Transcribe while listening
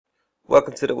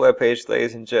Welcome to the webpage,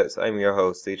 ladies and gents. I'm your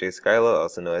host, DJ Skylo,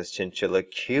 also known as Chinchilla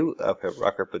Q of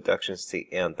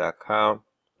HipRockerProductionsCM.com,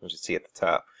 which you see at the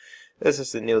top. This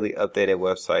is the newly updated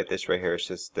website. This right here is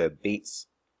just the beats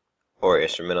or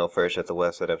instrumental version of the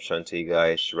website I'm showing to you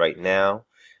guys right now.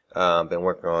 Been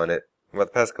working on it for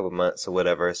the past couple months or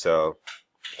whatever, so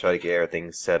try to get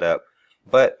everything set up.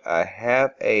 But I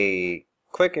have a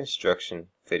quick instruction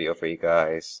video for you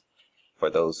guys for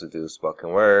those who do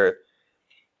spoken word.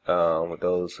 With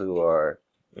those who are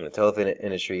in the television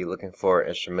industry looking for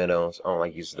instrumentals. I don't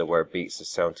like using the word beats to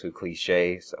sound too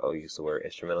cliche, so I'll use the word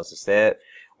instrumentals instead.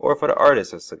 Or for the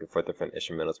artists that's looking for different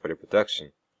instrumentals for their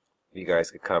production, you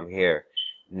guys could come here.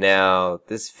 Now,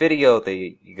 this video that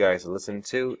you guys are listening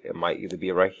to, it might either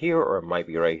be right here or it might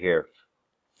be right here.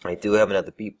 I do have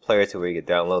another beat player to where you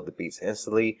can download the beats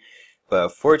instantly. But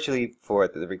unfortunately, for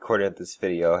the recording of this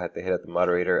video, I have to hit up the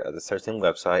moderator of the certain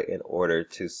website in order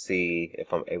to see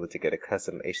if I'm able to get a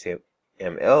custom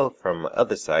HTML from my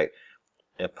other site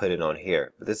and put it on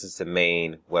here. But this is the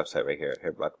main website right here,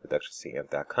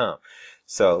 HipRockerProductionsCM.com.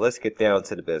 So let's get down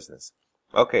to the business.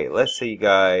 Okay, let's say you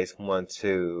guys want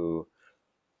to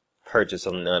purchase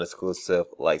a non-exclusive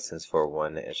license for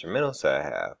one of the instrumentals that I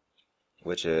have,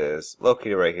 which is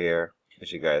located right here.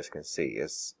 As you guys can see,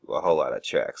 it's a whole lot of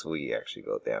tracks. We actually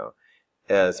go down.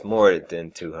 It's more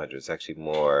than 200. It's actually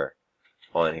more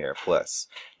on here plus.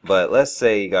 But let's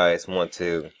say you guys want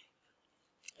to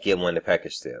get one of the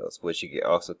package deals, which you can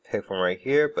also pick from right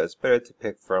here. But it's better to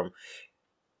pick from.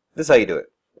 This is how you do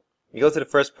it. You go to the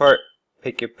first part,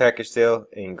 pick your package deal,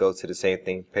 and go to the same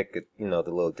thing. Pick the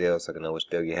little deal so I can know which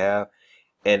deal you have.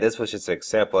 And this was just an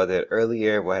example I did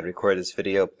earlier where I had recorded this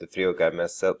video, but the video got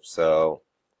messed up, so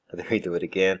I had to redo it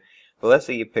again. But let's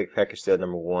say you pick package deal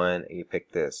number 1 and you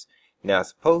pick this. Now,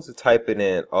 supposed to type it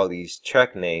in all these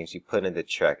track names, you put in the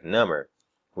track number,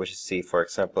 which you see, for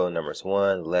example, numbers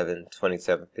 1, 11,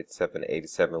 27, 57,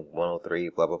 87, 103,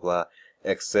 blah, blah, blah,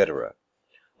 etc.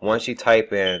 Once you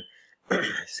type in,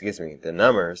 excuse me, the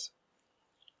numbers,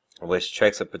 which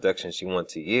tracks of productions you want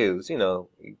to use, you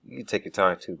take your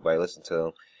time to by listening to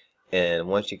them. And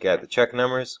once you got the track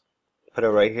numbers, put it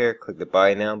right here, click the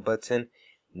buy now button.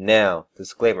 Now,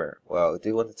 disclaimer, well, I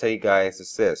do want to tell you guys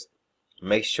is this.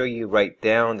 Make sure you write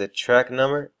down the track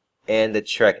number and the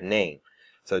track name.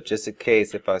 So just in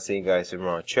case if I see you guys the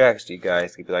wrong tracks, you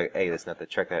guys can be like, hey, that's not the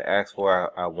track that I asked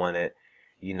for. I wanted,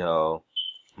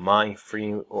 Mind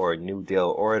Free or New Deal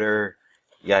Order,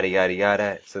 yada, yada,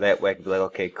 yada. So that way I can be like,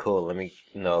 okay, cool. Let me,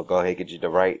 go ahead and get you the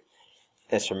right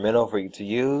instrumental for you to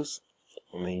use.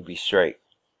 Let me be straight.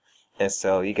 And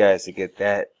so you guys will get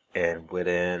that, and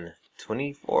within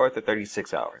 24 to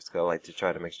 36 hours. I like to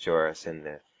try to make sure I send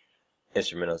the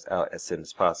instrumentals out as soon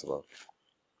as possible.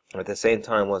 At the same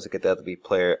time, once I get the other beat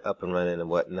player up and running and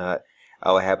whatnot,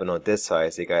 I will have it on this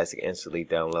side so you guys can instantly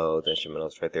download the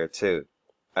instrumentals right there too.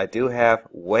 I do have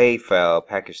WAV file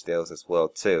package deals as well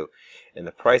too, and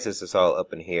the prices is all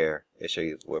up in here. I'll show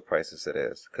you what prices it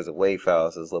is, because the WAV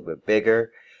files is a little bit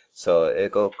bigger, so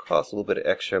it go cost a little bit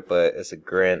extra, but it's a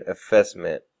grand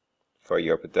investment for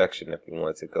your production if you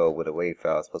want to go with a WAV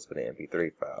file as opposed to an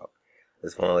MP3 file.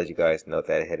 Just want to let you guys know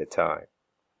that ahead of time.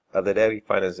 Other than that, if you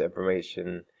find this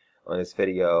information on this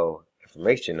video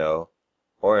informational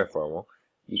or informal,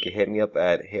 you can hit me up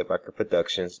at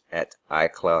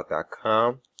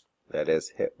hiprockerproductions@icloud.com. That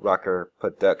is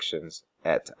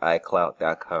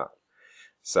hiprockerproductions@icloud.com.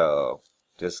 So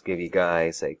just give you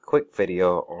guys a quick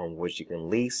video on what you can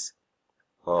lease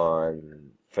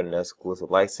on for the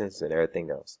exclusive license and everything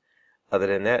else. Other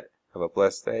than that, have a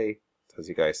blessed day. Talk to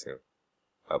you guys soon.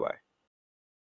 Bye-bye.